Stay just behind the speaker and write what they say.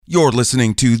You're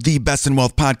listening to the Best in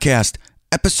Wealth Podcast,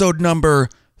 episode number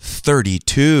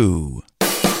 32.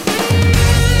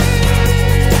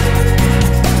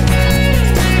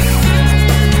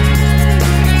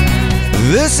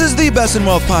 This is the Best in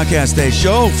Wealth Podcast, a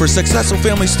show for successful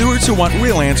family stewards who want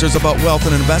real answers about wealth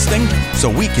and investing so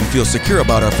we can feel secure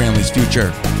about our family's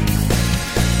future.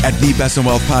 At the Best in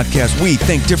Wealth Podcast, we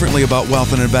think differently about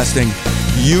wealth and investing.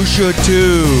 You should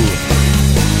too.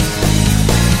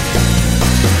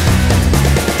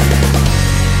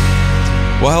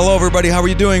 Well, hello, everybody. How are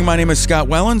you doing? My name is Scott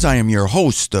Wellens. I am your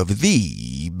host of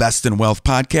the Best in Wealth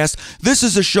Podcast. This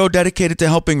is a show dedicated to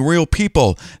helping real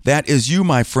people, that is you,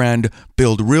 my friend,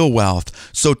 build real wealth.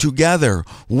 So together,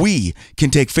 we can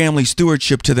take family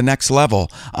stewardship to the next level.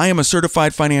 I am a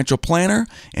certified financial planner,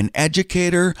 an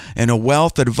educator, and a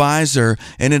wealth advisor,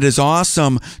 and it is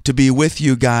awesome to be with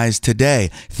you guys today.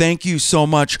 Thank you so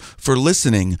much for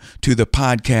listening to the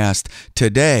podcast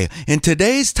today. And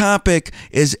today's topic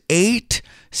is 8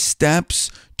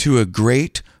 steps to a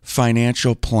great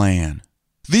financial plan.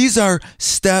 These are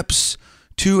steps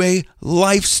to a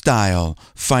lifestyle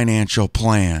financial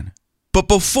plan. But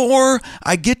before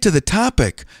I get to the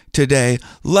topic today,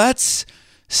 let's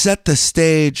set the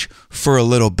stage for a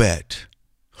little bit.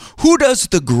 Who does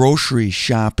the grocery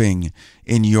shopping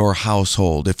in your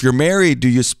household? If you're married, do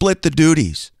you split the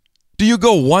duties? Do you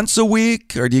go once a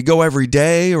week, or do you go every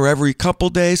day or every couple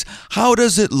days? How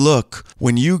does it look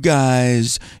when you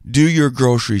guys do your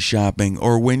grocery shopping,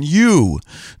 or when you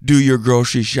do your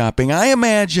grocery shopping? I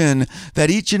imagine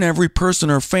that each and every person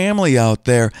or family out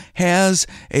there has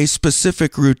a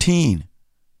specific routine.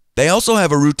 They also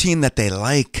have a routine that they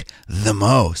like the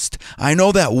most. I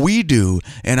know that we do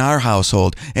in our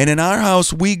household, and in our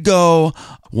house, we go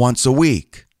once a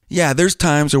week. Yeah, there's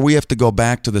times where we have to go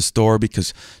back to the store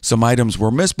because some items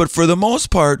were missed, but for the most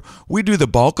part, we do the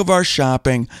bulk of our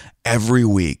shopping every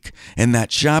week. And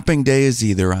that shopping day is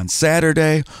either on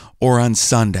Saturday or on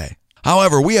Sunday.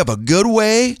 However, we have a good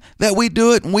way that we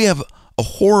do it, and we have a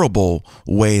horrible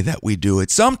way that we do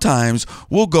it. Sometimes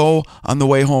we'll go on the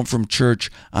way home from church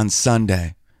on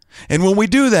Sunday. And when we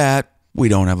do that, we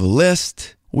don't have a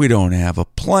list. We don't have a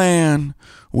plan.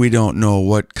 We don't know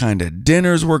what kind of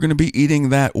dinners we're going to be eating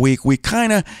that week. We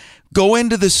kind of go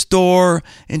into the store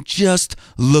and just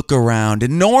look around.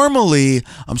 And normally,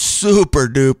 I'm super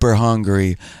duper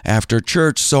hungry after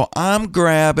church, so I'm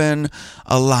grabbing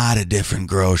a lot of different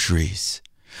groceries.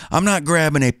 I'm not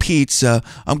grabbing a pizza.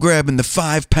 I'm grabbing the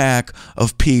 5-pack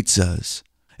of pizzas.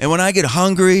 And when I get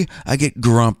hungry, I get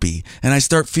grumpy and I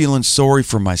start feeling sorry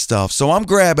for myself. So I'm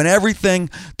grabbing everything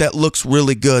that looks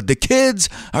really good. The kids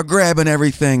are grabbing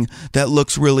everything that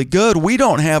looks really good. We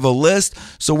don't have a list,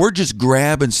 so we're just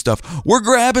grabbing stuff. We're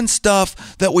grabbing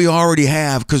stuff that we already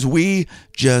have because we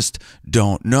just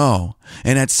don't know.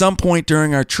 And at some point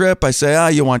during our trip, I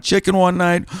say, you want chicken one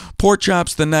night, pork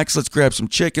chops the next. Let's grab some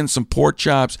chicken, some pork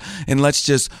chops, and let's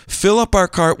just fill up our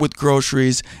cart with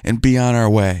groceries and be on our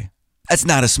way. That's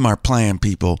not a smart plan,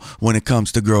 people, when it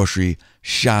comes to grocery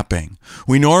shopping.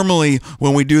 We normally,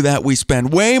 when we do that, we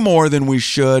spend way more than we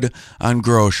should on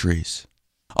groceries.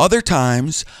 Other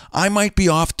times, I might be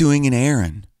off doing an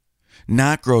errand,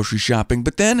 not grocery shopping,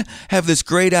 but then have this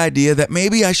great idea that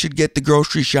maybe I should get the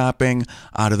grocery shopping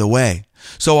out of the way.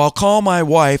 So I'll call my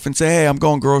wife and say, hey, I'm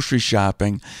going grocery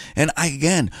shopping. And I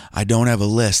don't have a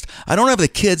list. I don't have the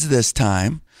kids this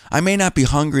time. I may not be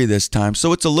hungry this time,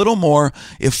 so it's a little more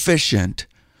efficient,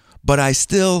 but I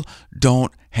still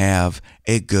don't have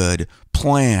a good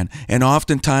plan. And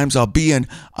oftentimes I'll be in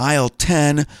aisle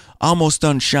 10, almost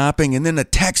done shopping, and then a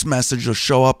text message will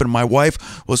show up and my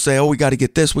wife will say, we got to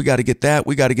get this, we got to get that,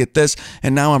 we got to get this,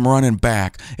 and now I'm running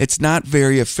back. It's not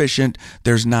very efficient.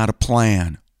 There's not a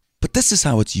plan. But this is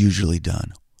how it's usually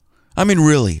done. I mean,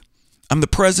 really. I'm the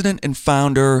president and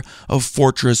founder of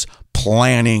Fortress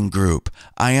Planning Group.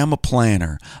 I am a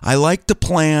planner. I like to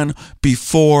plan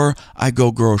before I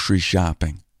go grocery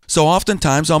shopping. So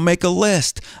oftentimes I'll make a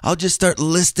list. I'll just start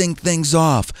listing things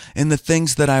off and the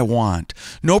things that I want.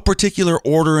 No particular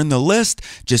order in the list,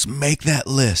 just make that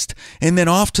list. And then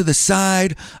off to the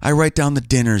side, I write down the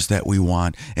dinners that we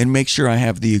want and make sure I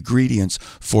have the ingredients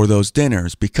for those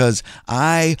dinners because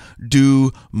I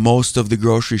do most of the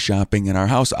grocery shopping in our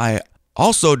house. I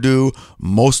also do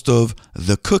most of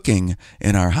the cooking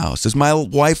in our house. Is my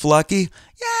wife lucky?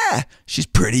 Yeah, she's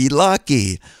pretty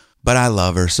lucky. But I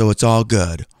love her, so it's all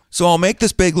good. So I'll make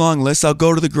this big long list. I'll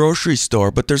go to the grocery store,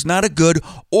 but there's not a good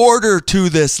order to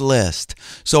this list.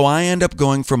 So I end up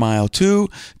going from aisle 2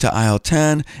 to aisle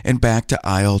 10 and back to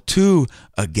aisle 2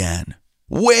 again.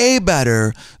 Way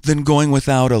better than going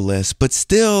without a list, but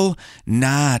still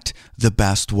not the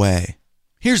best way.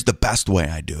 Here's the best way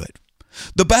I do it.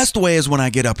 The best way is when I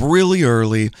get up really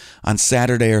early on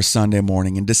Saturday or Sunday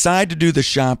morning and decide to do the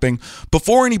shopping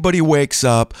before anybody wakes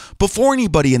up, before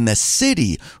anybody in the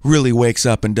city really wakes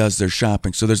up and does their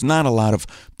shopping. So there's not a lot of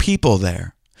people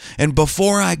there. And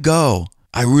before I go,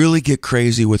 I really get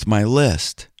crazy with my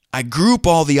list. I group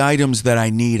all the items that I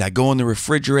need. I go in the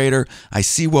refrigerator. I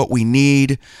see what we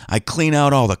need. I clean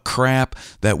out all the crap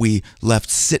that we left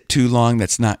sit too long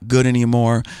that's not good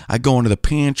anymore. I go into the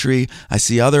pantry. I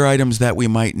see other items that we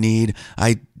might need.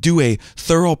 I do a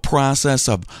thorough process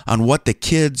on what the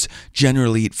kids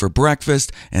generally eat for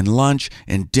breakfast and lunch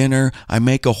and dinner. I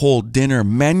make a whole dinner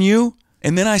menu.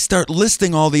 And then I start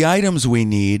listing all the items we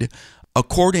need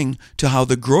according to how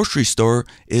the grocery store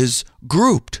is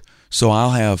grouped. So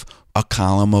I'll have a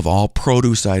column of all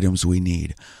produce items we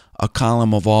need, a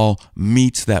column of all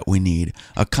meats that we need,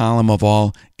 a column of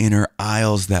all inner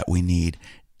aisles that we need,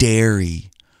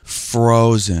 dairy,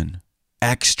 frozen,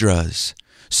 extras.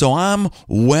 So I'm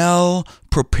well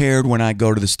prepared when I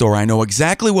go to the store. I know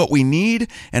exactly what we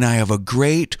need, and I have a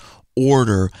great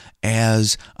order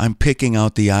as I'm picking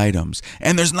out the items.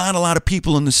 And there's not a lot of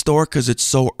people in the store because it's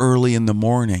so early in the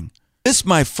morning. This,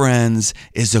 my friends,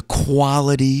 is a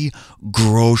quality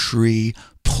grocery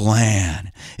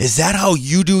plan. Is that how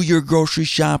you do your grocery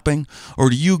shopping?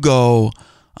 Or do you go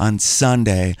on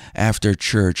Sunday after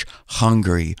church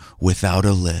hungry without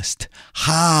a list?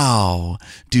 How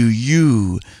do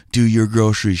you do your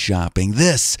grocery shopping?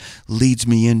 This leads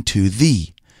me into the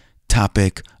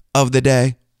topic of the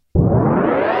day.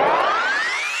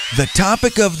 The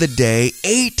topic of the day,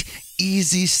 8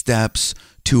 easy steps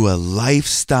to a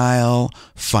lifestyle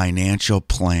financial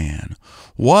plan.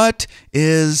 What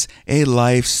is a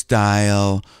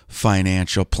lifestyle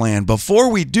financial plan? Before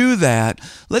we do that,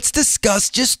 let's discuss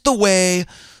just the way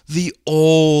the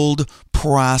old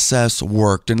process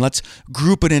worked, and let's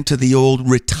group it into the old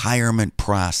retirement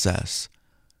process.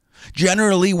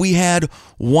 Generally, we had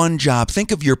one job.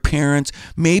 Think of your parents,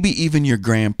 maybe even your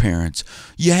grandparents.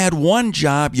 You had one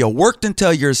job. You worked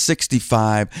until you're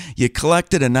 65. You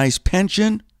collected a nice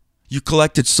pension. You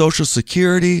collected Social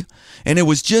Security. And it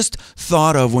was just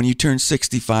thought of when you turned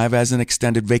 65 as an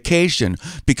extended vacation,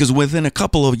 because within a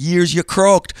couple of years you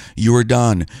croaked, you were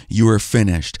done, you were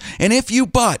finished. And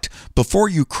before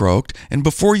you croaked and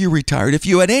before you retired, if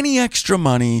you had any extra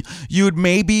money, you would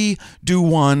maybe do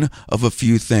one of a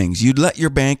few things. You'd let your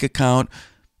bank account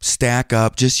stack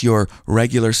up, just your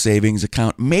regular savings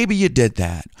account. Maybe you did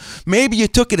that. Maybe you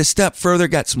took it a step further,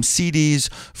 got some CDs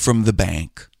from the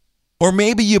bank. Or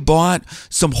maybe you bought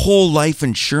some whole life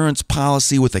insurance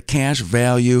policy with a cash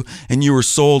value and you were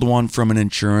sold one from an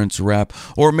insurance rep.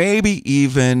 Or maybe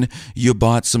even you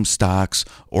bought some stocks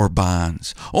or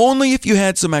bonds. Only if you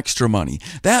had some extra money.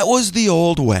 That was the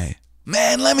old way.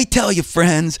 Man, let me tell you,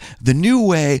 friends, the new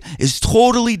way is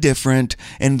totally different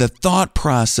and the thought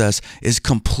process is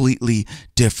completely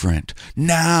different.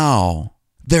 Now,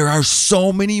 there are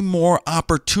so many more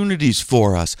opportunities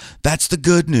for us. That's the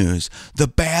good news. The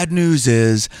bad news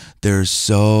is there's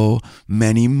so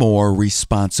many more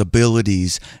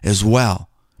responsibilities as well.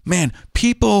 Man,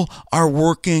 people are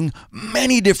working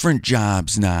many different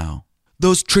jobs now.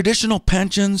 Those traditional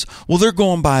pensions, well, they're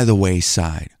going by the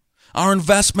wayside. Our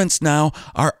investments now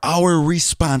are our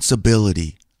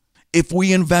responsibility. If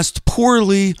we invest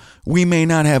poorly, we may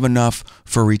not have enough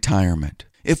for retirement.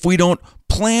 If we don't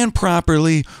plan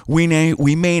properly, we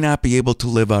may not be able to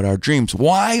live out our dreams.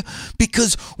 Why?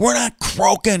 Because we're not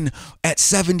croaking at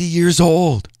 70 years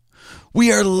old.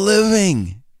 We are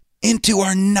living into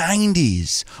our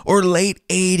 90s or late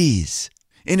 80s.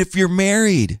 And if you're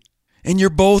married and you're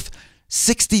both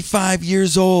 65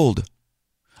 years old,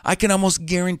 I can almost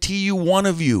guarantee you one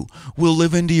of you will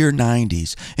live into your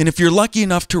 90s. And if you're lucky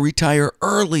enough to retire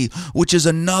early, which is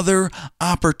another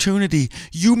opportunity,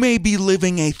 you may be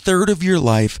living a third of your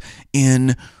life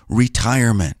in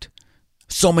retirement.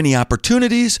 So many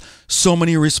opportunities, so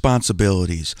many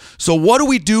responsibilities. So what do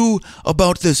we do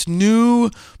about this new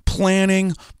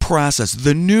planning process,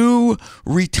 the new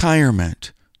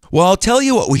retirement? Well, I'll tell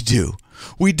you what we do.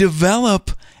 We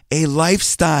develop a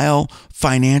lifestyle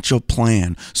financial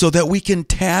plan so that we can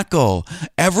tackle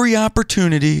every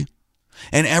opportunity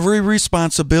and every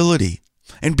responsibility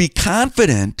and be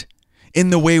confident in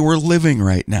the way we're living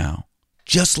right now.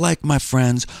 Just like, my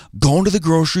friends, going to the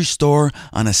grocery store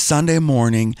on a Sunday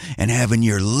morning and having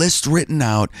your list written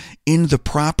out in the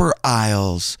proper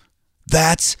aisles.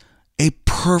 That's a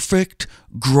perfect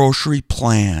grocery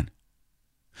plan.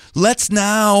 Let's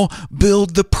now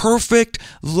build the perfect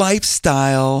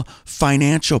lifestyle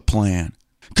financial plan.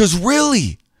 Because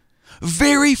really,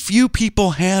 very few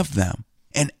people have them.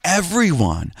 And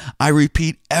everyone, I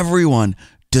repeat, everyone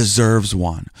deserves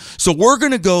one. So we're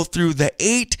going to go through the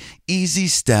 8 easy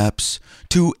steps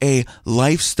to a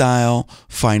lifestyle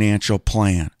financial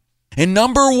plan. And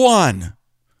number 1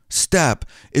 step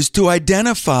is to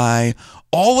identify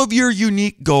all of your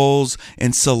unique goals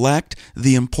and select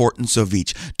the importance of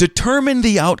each. Determine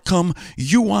the outcome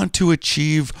you want to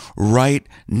achieve right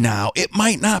now. It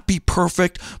might not be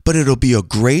perfect, but it'll be a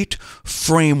great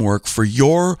framework for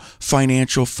your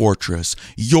financial fortress.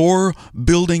 You're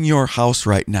building your house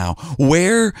right now.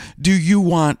 Where do you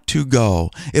want to go?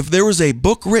 If there was a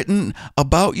book written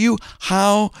about you,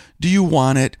 how do you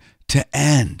want it to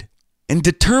end? And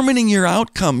determining your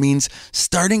outcome means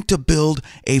starting to build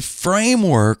a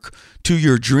framework to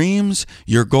your dreams,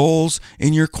 your goals,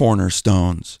 and your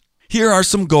cornerstones. Here are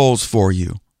some goals for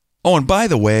you. Oh, and by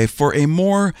the way, for a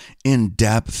more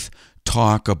in-depth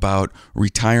talk about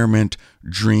retirement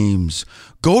dreams,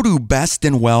 go to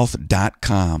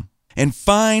bestinwealth.com and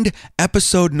find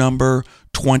episode number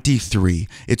 23.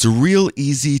 It's real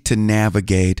easy to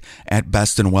navigate at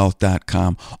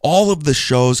bestinwealth.com. All of the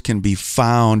shows can be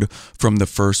found from the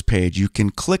first page. You can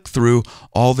click through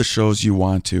all the shows you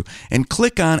want to and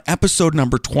click on episode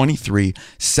number 23,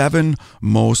 7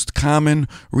 Most Common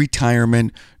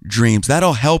Retirement Dreams.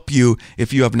 That'll help you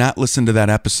if you have not listened to that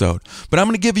episode. But I'm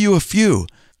going to give you a few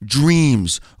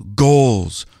dreams,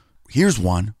 goals. Here's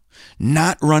one.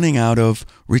 Not running out of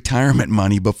retirement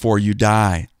money before you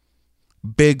die.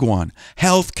 Big one.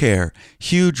 Healthcare.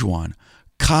 Huge one.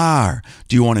 Car.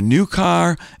 Do you want a new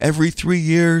car every 3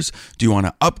 years? Do you want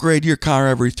to upgrade your car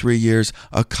every 3 years?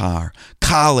 A car.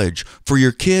 College for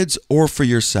your kids or for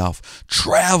yourself.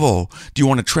 Travel. Do you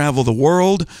want to travel the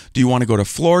world? Do you want to go to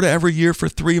Florida every year for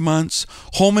 3 months?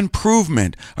 Home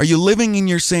improvement. Are you living in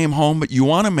your same home, but you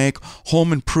want to make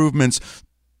home improvements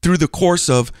through the course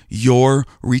of your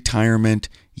retirement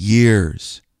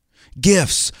years?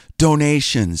 Gifts,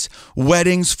 donations,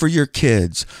 weddings for your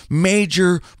kids,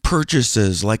 major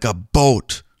purchases like a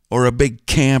boat or a big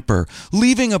camper,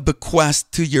 leaving a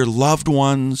bequest to your loved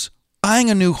ones, buying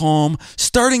a new home,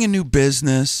 starting a new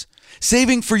business,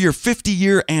 saving for your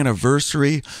 50-year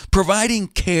anniversary, providing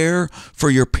care for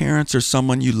your parents or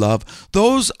someone you love.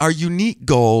 Those are unique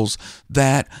goals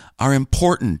that are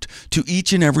important to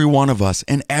each and every one of us,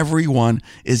 and everyone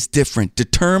is different.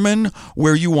 Determine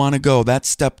where you want to go. That's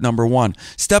step number 1.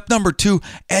 Step number 2,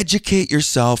 educate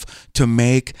yourself to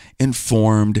make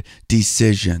informed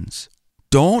decisions.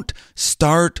 Don't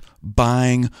start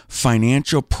buying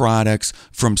financial products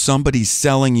from somebody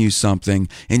selling you something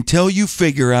until you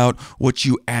figure out what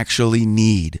you actually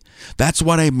need. That's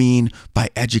what I mean by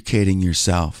educating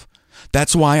yourself.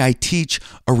 That's why I teach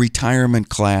a retirement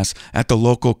class at the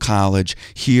local college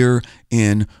here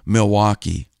in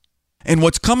Milwaukee. And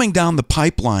what's coming down the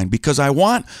pipeline, because I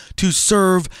want to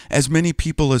serve as many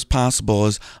people as possible,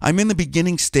 is I'm in the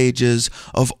beginning stages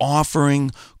of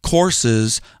offering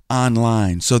courses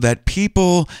online so that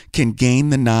people can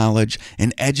gain the knowledge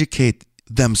and educate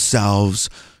themselves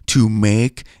to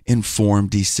make informed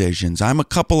decisions. I'm a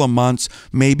couple of months,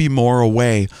 maybe more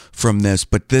away from this,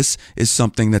 but this is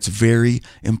something that's very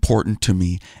important to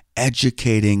me.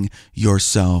 Educating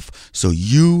yourself so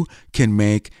you can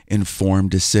make informed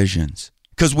decisions.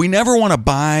 Because we never want to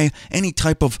buy any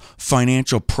type of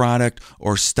financial product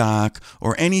or stock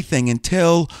or anything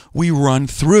until we run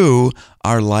through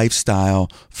our lifestyle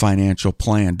financial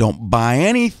plan. Don't buy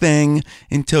anything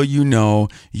until you know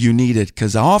you need it,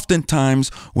 because oftentimes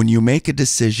when you make a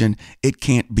decision, it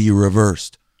can't be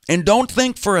reversed. And don't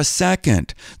think for a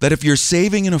second that if you're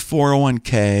saving in a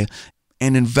 401k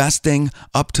and investing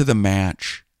up to the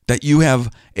match, that you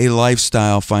have a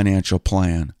lifestyle financial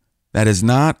plan. That is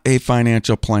not a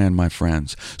financial plan, my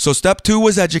friends. So step 2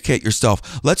 was educate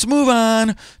yourself. Let's move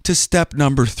on to step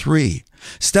number 3.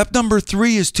 Step number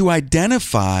 3 is to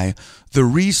identify the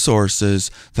resources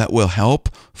that will help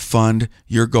fund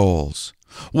your goals.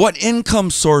 What income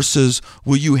sources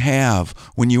will you have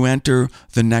when you enter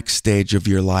the next stage of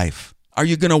your life? Are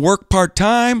you going to work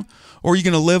part-time, or are you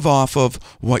going to live off of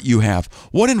what you have?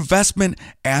 What investment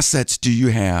assets do you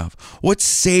have? What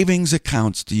savings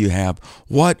accounts do you have?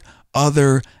 What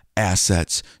other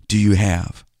assets do you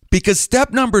have? Because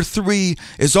step number 3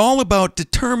 is all about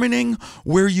determining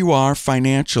where you are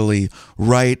financially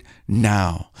right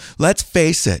now. Let's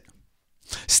face it.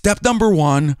 Step number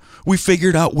 1, we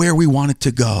figured out where we wanted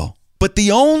to go. But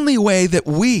the only way that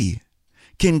we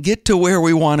can get to where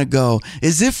we want to go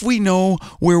is if we know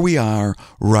where we are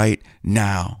right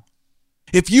now.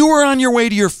 If you were on your way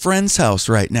to your friend's house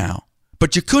right now,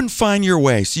 but you couldn't find your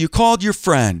way, so you called your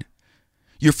friend,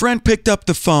 Your friend picked up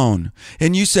the phone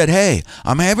and you said, hey,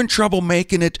 I'm having trouble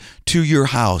making it to your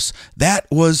house. That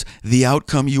was the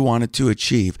outcome you wanted to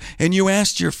achieve. And you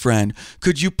asked your friend,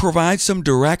 could you provide some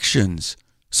directions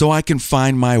so I can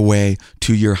find my way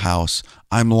to your house?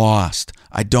 I'm lost.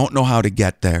 I don't know how to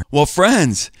get there. Well,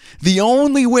 friends, the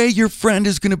only way your friend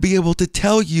is going to be able to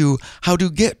tell you how to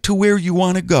get to where you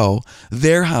want to go,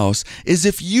 their house, is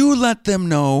if you let them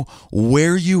know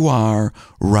where you are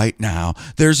right now.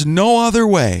 There's no other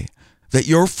way that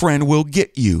your friend will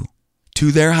get you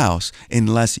to their house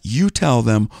unless you tell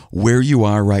them where you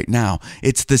are right now.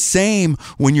 It's the same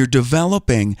when you're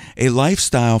developing a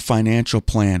lifestyle financial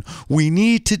plan. We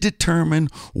need to determine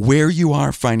where you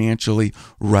are financially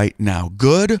right now,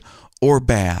 good or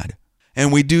bad.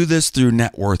 And we do this through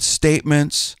net worth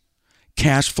statements,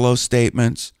 cash flow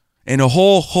statements, and a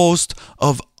whole host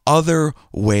of other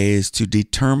ways to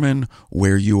determine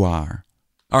where you are.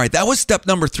 All right, that was step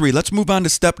number 3. Let's move on to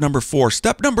step number 4.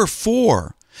 Step number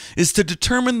 4 is to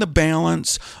determine the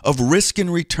balance of risk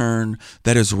and return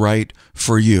that is right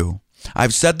for you.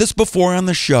 I've said this before on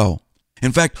the show.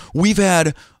 In fact, we've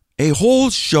had a whole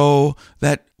show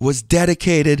that was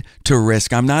dedicated to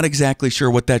risk. I'm not exactly sure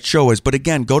what that show is, but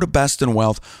again, go to Best in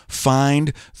Wealth,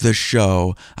 find the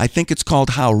show. I think it's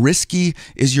called How Risky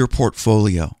is Your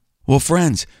Portfolio? Well,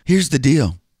 friends, here's the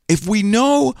deal. If we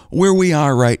know where we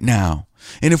are right now,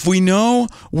 and if we know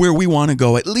where we want to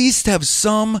go, at least have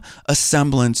some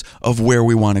semblance of where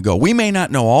we want to go. We may not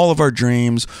know all of our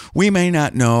dreams. We may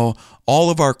not know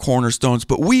all of our cornerstones,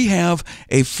 but we have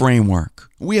a framework.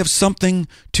 We have something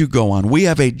to go on. We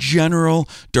have a general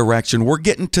direction. We're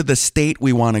getting to the state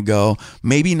we want to go,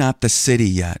 maybe not the city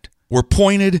yet. We're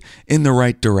pointed in the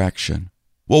right direction.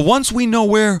 Well, once we know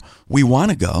where we want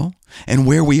to go and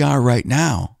where we are right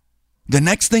now, the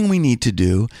next thing we need to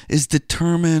do is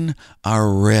determine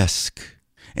our risk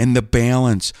and the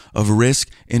balance of risk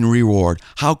and reward.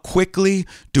 How quickly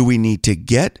do we need to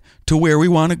get to where we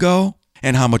want to go?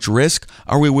 And how much risk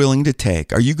are we willing to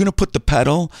take? Are you going to put the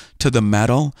pedal to the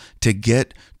metal to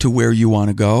get to where you want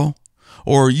to go?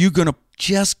 Or are you going to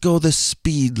just go the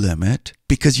speed limit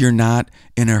because you're not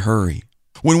in a hurry?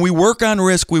 When we work on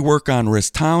risk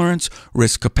tolerance,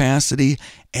 risk capacity,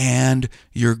 and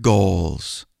your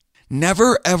goals.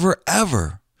 Never, ever,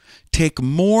 ever take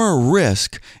more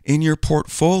risk in your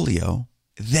portfolio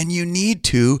than you need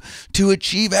to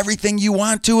achieve everything you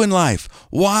want to in life.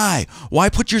 Why? Why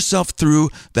put yourself through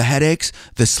the headaches,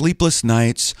 the sleepless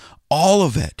nights, all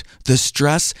of it, the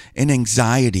stress and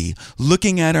anxiety,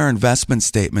 looking at our investment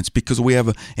statements because we have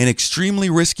an extremely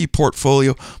risky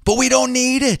portfolio, but we don't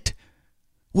need it.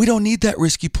 We don't need that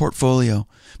risky portfolio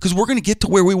because we're going to get to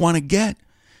where we want to get.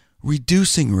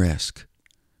 Reducing risk.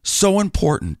 So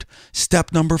important.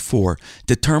 Step number 4,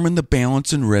 determine the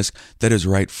balance and risk that is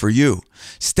right for you.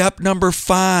 Step number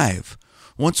 5,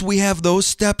 once we have those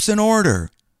steps in order,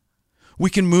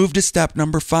 we can move to step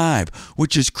number 5,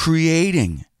 which is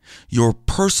creating your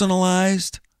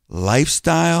personalized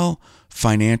lifestyle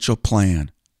financial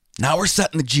plan. Now we're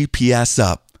setting the GPS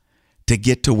up to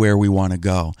get to where we want to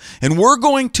go. And we're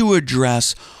going to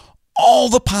address all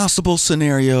the possible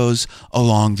scenarios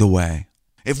along the way.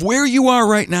 If where you are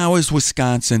right now is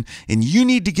Wisconsin and you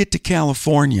need to get to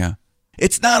California,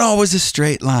 it's not always a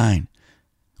straight line.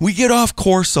 We get off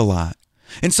course a lot.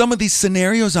 And some of these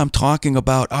scenarios I'm talking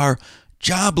about are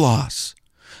job loss,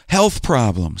 health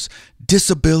problems,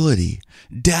 disability,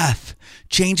 death,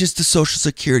 changes to Social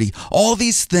Security, all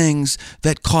these things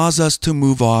that cause us to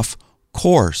move off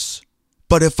course.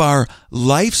 But if our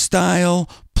lifestyle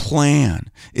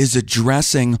plan is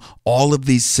addressing all of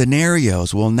these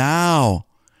scenarios, well, now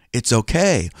it's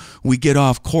okay. We get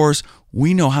off course.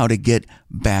 We know how to get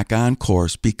back on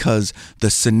course because the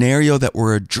scenario that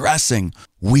we're addressing,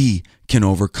 we can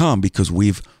overcome because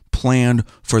we've planned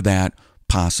for that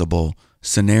possible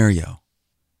scenario.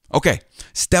 Okay,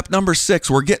 step number 6,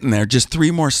 we're getting there. Just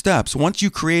 3 more steps. Once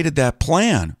you created that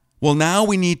plan, well, now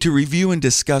we need to review and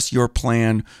discuss your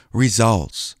plan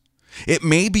results. It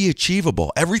may be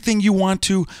achievable. Everything you want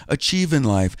to achieve in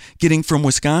life, getting from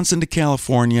Wisconsin to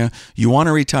California, you want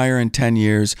to retire in 10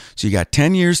 years, so you got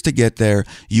 10 years to get there.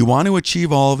 You want to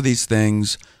achieve all of these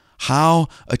things. How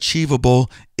achievable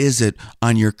is it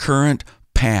on your current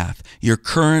path, your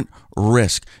current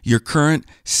risk, your current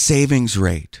savings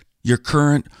rate, your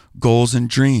current goals and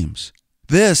dreams?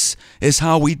 This is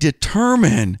how we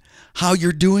determine how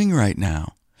you're doing right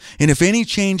now, and if any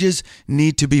changes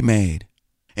need to be made.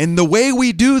 And the way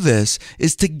we do this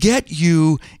is to get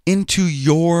you into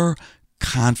your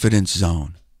confidence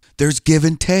zone. there's give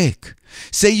and take.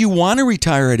 Say you want to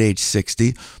retire at age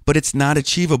 60, but it's not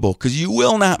achievable because you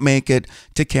will not make it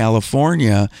to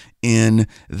California in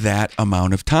that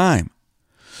amount of time.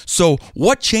 So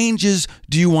what changes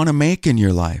do you want to make in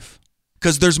your life?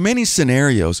 Because there's many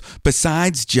scenarios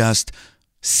besides just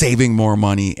saving more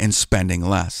money and spending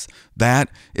less. That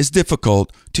is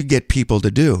difficult to get people to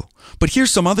do. But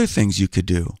here's some other things you could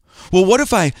do. Well, what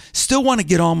if I still want to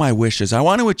get all my wishes? I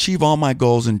want to achieve all my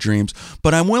goals and dreams,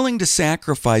 but I'm willing to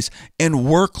sacrifice and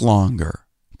work longer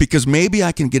because maybe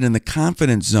I can get in the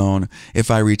confidence zone if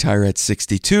I retire at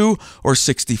 62 or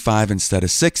 65 instead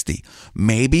of 60.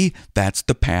 Maybe that's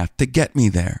the path to get me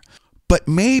there. But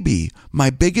maybe my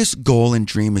biggest goal and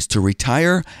dream is to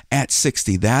retire at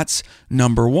 60. That's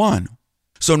number one.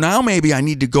 So now maybe I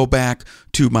need to go back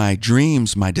to my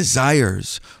dreams, my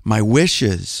desires, my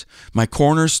wishes, my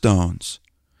cornerstones.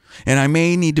 And I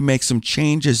may need to make some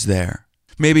changes there.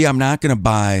 Maybe I'm not going to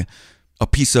buy a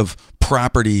piece of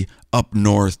property up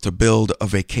north to build a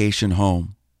vacation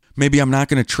home. Maybe I'm not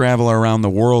going to travel around the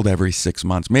world every 6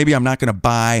 months. Maybe I'm not going to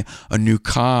buy a new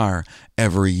car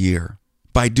every year.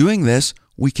 By doing this,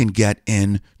 we can get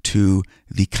into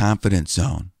the confidence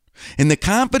zone. And the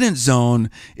confidence zone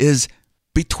is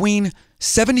between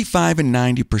 75 and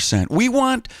 90%. We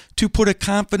want to put a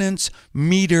confidence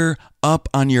meter up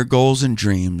on your goals and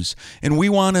dreams, and we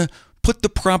want to put the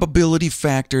probability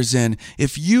factors in.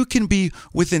 If you can be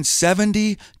within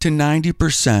 70 to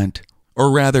 90%,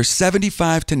 or rather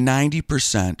 75 to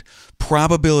 90%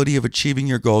 probability of achieving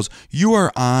your goals, you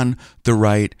are on the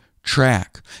right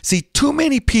track. See, too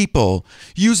many people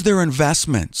use their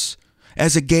investments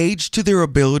as a gauge to their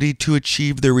ability to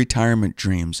achieve their retirement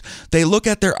dreams. They look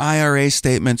at their IRA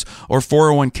statements or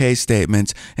 401k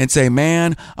statements and say,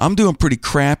 man, I'm doing pretty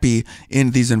crappy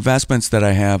in these investments that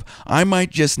I have. I might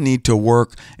just need to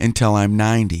work until I'm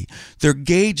 90. They're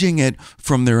gauging it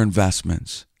from their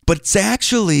investments. But it's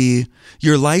actually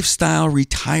your lifestyle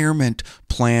retirement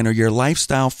plan or your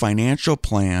lifestyle financial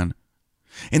plan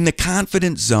in the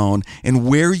confidence zone and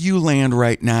where you land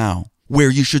right now, where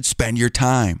you should spend your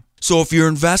time. So if your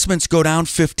investments go down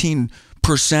 15%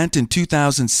 in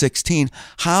 2016,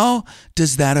 how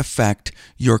does that affect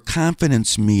your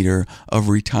confidence meter of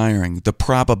retiring, the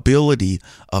probability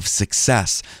of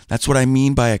success? That's what I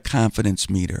mean by a confidence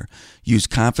meter. Use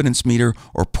confidence meter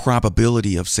or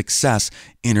probability of success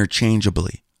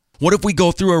interchangeably. What if we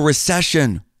go through a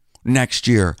recession next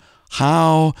year?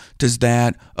 How does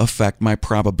that affect my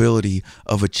probability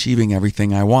of achieving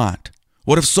everything I want?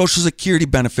 What if Social Security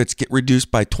benefits get reduced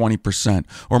by 20%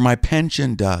 or my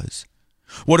pension does?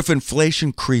 What if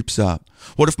inflation creeps up?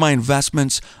 What if my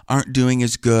investments aren't doing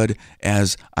as good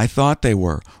as I thought they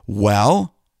were?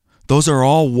 Well, those are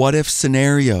all what if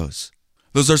scenarios.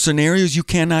 Those are scenarios you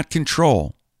cannot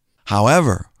control.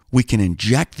 However, we can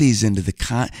inject these into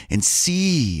and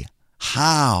see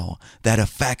how that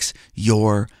affects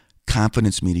your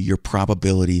confidence meter, your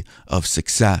probability of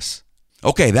success.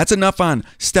 Okay, that's enough on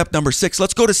step number 6.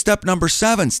 Let's go to step number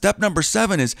 7. Step number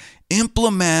 7 is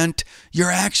implement your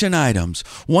action items.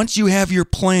 Once you have your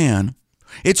plan,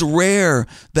 it's rare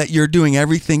that you're doing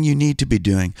everything you need to be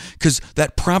doing because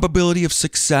that probability of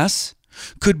success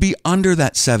could be under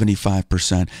that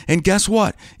 75%. And guess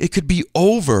what? It could be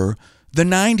over the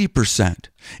 90%.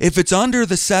 If it's under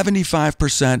the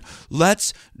 75%,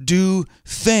 let's do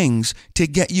things to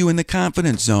get you in the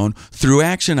confidence zone through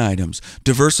action items,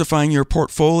 diversifying your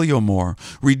portfolio more,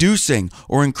 reducing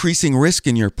or increasing risk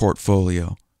in your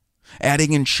portfolio,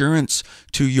 adding insurance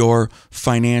to your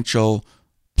financial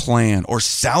plan or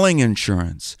selling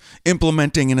insurance,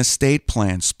 implementing an estate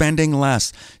plan, spending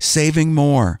less, saving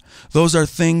more. Those are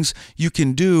things you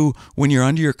can do when you're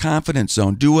under your confidence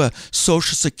zone. Do a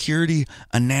Social Security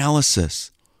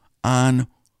analysis on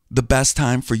the best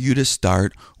time for you to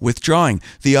start withdrawing.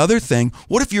 The other thing,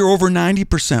 what if you're over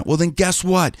 90%? Well, then guess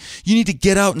what? You need to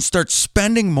get out and start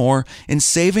spending more and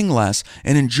saving less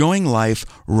and enjoying life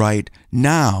right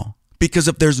now. Because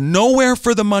if there's nowhere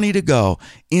for the money to go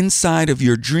inside of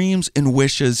your dreams and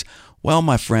wishes, well,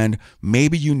 my friend,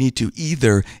 maybe you need to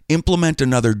either implement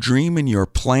another dream in your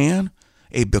plan,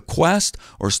 a bequest,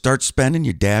 or start spending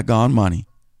your daggone money.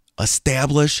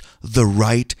 Establish the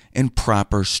right and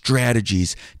proper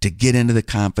strategies to get into the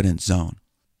confidence zone.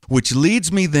 Which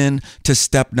leads me then to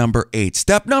step number 8.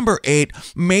 Step number 8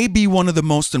 may be one of the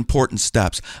most important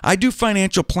steps. I do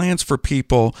financial plans for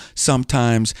people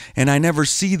sometimes, and I never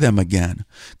see them again.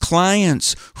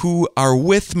 Clients who are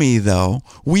with me, though,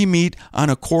 we meet on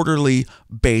a quarterly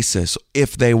basis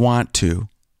if they want to.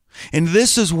 And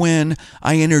this is when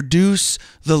I introduce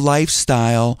the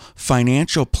lifestyle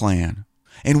financial plan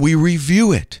and we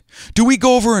review it. Do we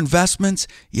go over investments?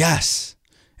 Yes.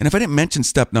 And if I didn't mention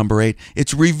step number 8,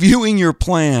 it's reviewing your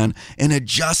plan and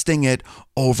adjusting it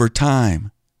over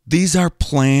time. These are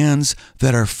plans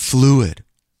that are fluid.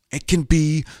 It can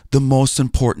be the most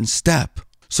important step.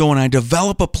 So when I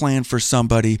develop a plan for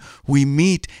somebody, we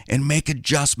meet and make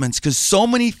adjustments because so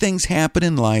many things happen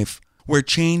in life where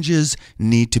changes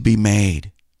need to be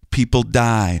made. People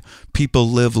die. People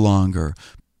live longer.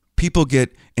 People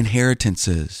get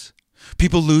inheritances.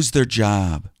 People lose their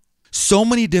job. So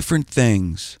many different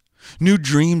things. New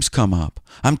dreams come up.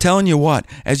 I'm telling you what,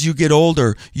 as you get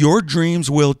older, your dreams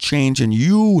will change and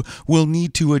you will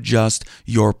need to adjust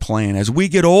your plan. As we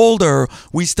get older,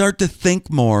 we start to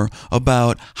think more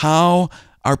about how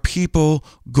are people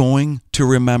going to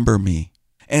remember me.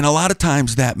 And a lot of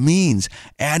times that means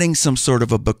adding some sort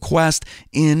of a bequest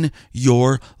in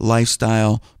your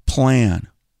lifestyle plan.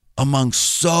 Among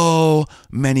so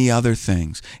many other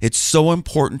things. It's so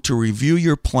important to review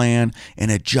your plan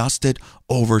and adjust it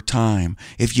over time.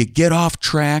 If you get off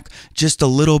track just a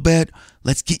little bit,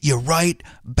 let's get you right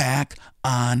back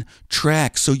on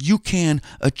track so you can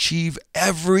achieve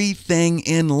everything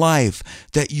in life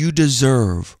that you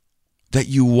deserve, that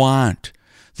you want,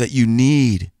 that you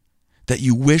need, that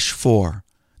you wish for,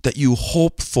 that you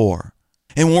hope for.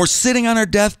 And when we're sitting on our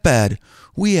deathbed,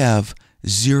 we have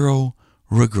zero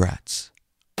regrets.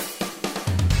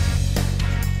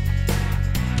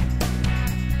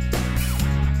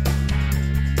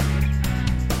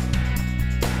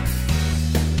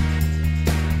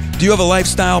 Do you have a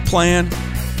lifestyle plan?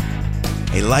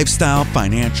 A lifestyle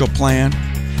financial plan?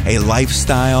 A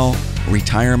lifestyle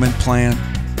retirement plan?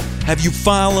 Have you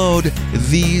followed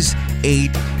these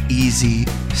 8 easy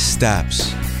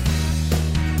steps?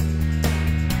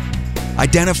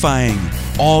 Identifying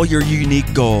all your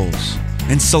unique goals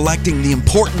and selecting the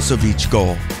importance of each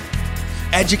goal.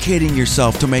 Educating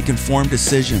yourself to make informed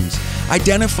decisions.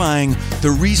 Identifying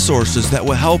the resources that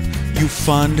will help you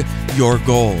fund your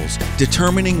goals.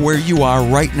 Determining where you are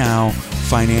right now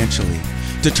financially.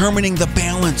 Determining the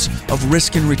balance of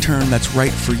risk and return that's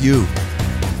right for you.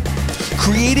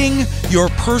 Creating your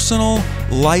personal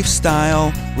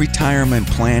lifestyle retirement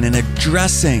plan and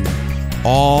addressing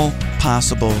all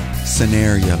possible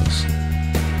scenarios.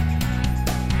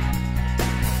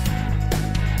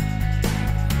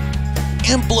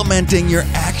 Implementing your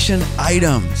action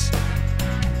items.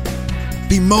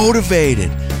 Be motivated.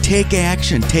 Take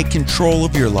action. Take control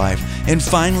of your life. And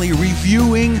finally,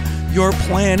 reviewing your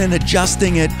plan and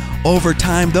adjusting it over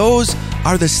time. Those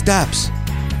are the steps.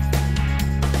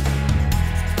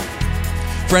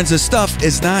 Friends, this stuff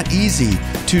is not easy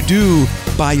to do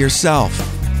by yourself.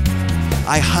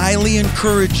 I highly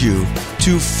encourage you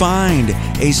to find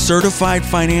a certified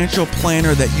financial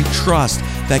planner that you trust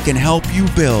that can help you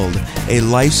build a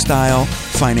lifestyle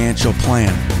financial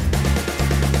plan.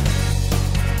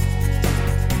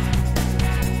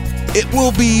 It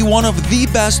will be one of the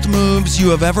best moves you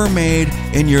have ever made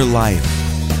in your life.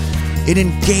 It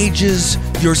engages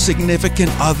your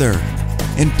significant other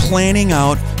in planning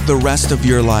out the rest of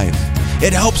your life.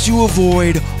 It helps you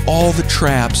avoid all the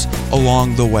traps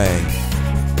along the way.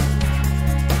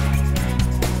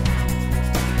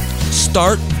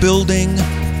 Start building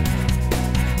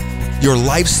your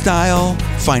lifestyle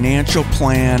financial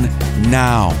plan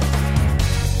now.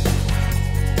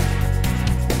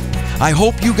 I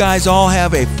hope you guys all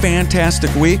have a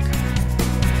fantastic week.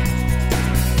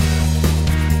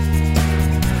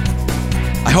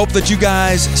 I hope that you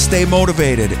guys stay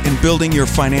motivated in building your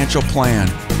financial plan.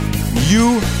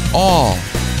 You all.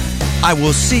 I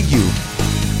will see you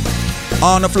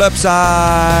on the flip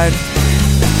side.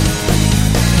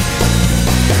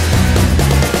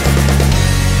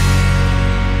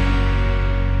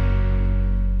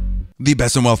 The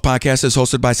Best in Wealth podcast is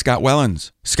hosted by Scott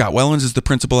Wellens. Scott Wellens is the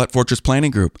principal at Fortress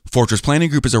Planning Group. Fortress Planning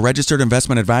Group is a registered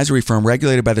investment advisory firm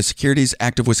regulated by the Securities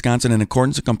Act of Wisconsin in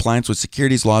accordance and compliance with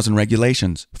securities laws and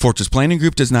regulations. Fortress Planning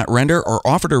Group does not render or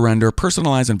offer to render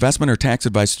personalized investment or tax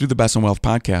advice through the Best in Wealth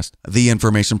podcast. The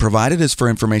information provided is for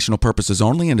informational purposes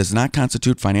only and does not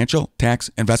constitute financial, tax,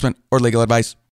 investment, or legal advice.